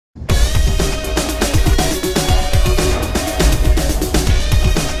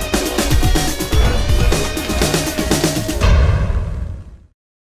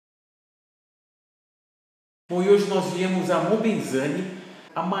Bom, e hoje nós viemos a MOBENSANI,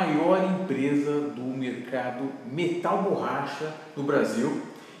 a maior empresa do mercado metal borracha no Brasil.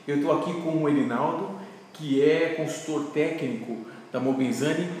 Eu estou aqui com o Erinaldo, que é consultor técnico da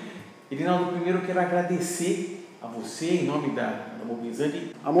MOBENSANI. Erinaldo, primeiro eu quero agradecer a você em nome da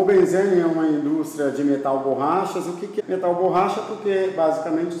MOBENSANI. A MOBENSANI é uma indústria de metal borrachas. O que é metal borracha? Porque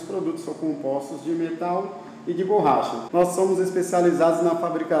basicamente os produtos são compostos de metal e de borracha. Nós somos especializados na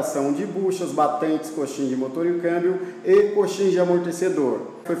fabricação de buchas, batentes, coxins de motor e câmbio e coxins de amortecedor.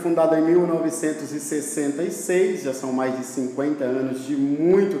 Foi fundada em 1966, já são mais de 50 anos de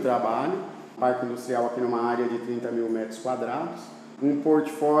muito trabalho. Parque industrial aqui numa área de 30 mil metros quadrados. Um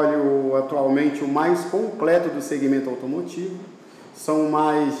portfólio atualmente o mais completo do segmento automotivo. São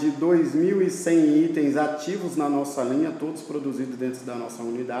mais de 2.100 itens ativos na nossa linha, todos produzidos dentro da nossa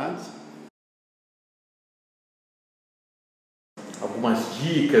unidade. Algumas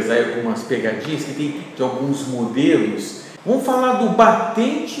dicas, algumas pegadinhas que tem de alguns modelos. Vamos falar do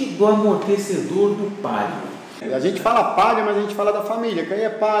batente do amortecedor do Palio. A gente fala Palio, mas a gente fala da família, que aí é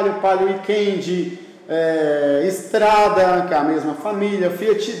Palio, Palio Weekend, Strada, que é a mesma família,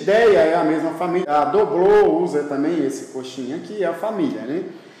 Fiat Ideia é a mesma família, a Dobló usa também esse coxinha aqui, é a família, né?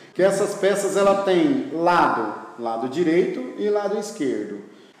 Que essas peças ela tem lado direito e lado esquerdo.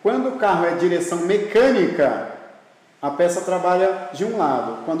 Quando o carro é direção mecânica, a peça trabalha de um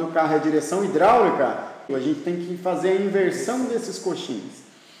lado. Quando o carro é direção hidráulica, a gente tem que fazer a inversão desses coxins.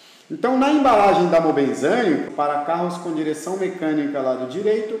 Então, na embalagem da MOBENSANI, para carros com direção mecânica, lado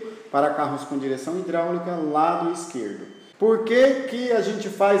direito, para carros com direção hidráulica, lado esquerdo. Por que que a gente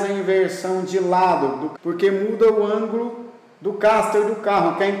faz a inversão de lado? Porque muda o ângulo do caster do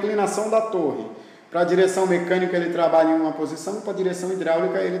carro, que é a inclinação da torre. Para a direção mecânica ele trabalha em uma posição, para a direção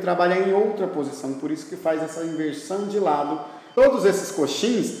hidráulica ele trabalha em outra posição, por isso que faz essa inversão de lado. Todos esses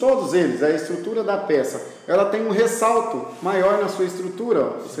coxins, todos eles, a estrutura da peça, ela tem um ressalto maior na sua estrutura, ó,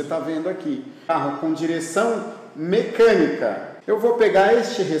 você está vendo aqui. Carro com direção mecânica. Eu vou pegar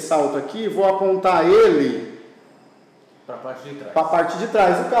este ressalto aqui e vou apontar ele para a parte de trás. Para a parte de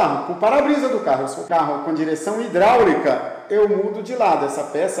trás do carro, para o para-brisa do carro. Se o carro com direção hidráulica, eu mudo de lado. Essa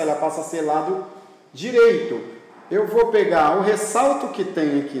peça ela passa a ser lado direito. Eu vou pegar o ressalto que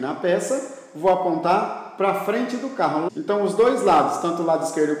tem aqui na peça, vou apontar para frente do carro. Então os dois lados, tanto o lado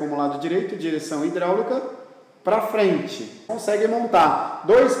esquerdo como o lado direito, direção hidráulica, para frente. Consegue montar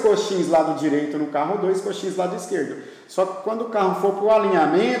dois coxins lado direito no carro, dois coxins lado esquerdo. Só que quando o carro for para o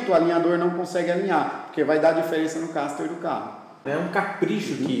alinhamento, o alinhador não consegue alinhar, porque vai dar diferença no caster do carro. É um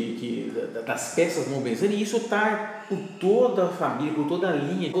capricho das peças MOBENSANI, e isso está por toda a família, por toda a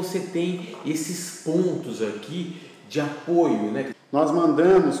linha. Você tem esses pontos aqui de apoio, né? Nós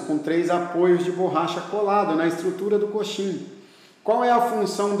mandamos com 3 apoios de borracha colado na estrutura do coxim. Qual é a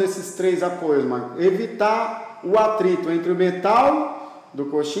função desses 3 apoios, Marco? Evitar o atrito entre o metal do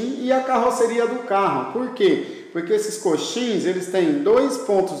coxim e a carroceria do carro. Por quê? Porque esses coxins eles têm 2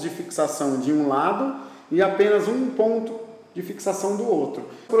 pontos de fixação de um lado e apenas um ponto de fixação do outro.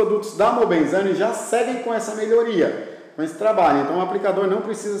 Os produtos da MOBENSANI já seguem com essa melhoria, com esse trabalho. Então o aplicador não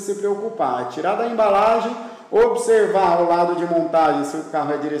precisa se preocupar. É tirar da embalagem, observar o lado de montagem, se o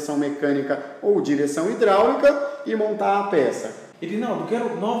carro é direção mecânica ou direção hidráulica, e montar a peça. Erinaldo,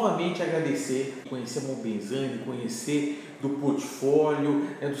 quero novamente agradecer, conhecer a MOBENSANI, conhecer do portfólio,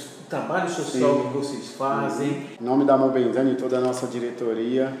 do trabalho social que vocês fazem. Em nome da MOBENSANI e toda a nossa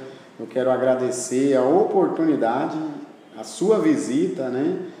diretoria, eu quero agradecer a oportunidade, a sua visita,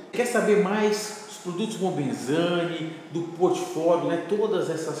 né? Quer saber mais dos produtos MOBENSANI, do portfólio, todas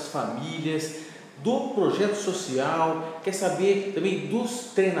essas famílias, do projeto social, quer saber também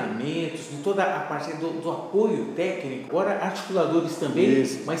dos treinamentos, de toda a parte do apoio técnico, agora articuladores também,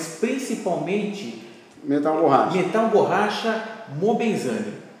 mas principalmente metal borracha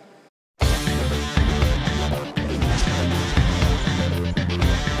MOBENSANI.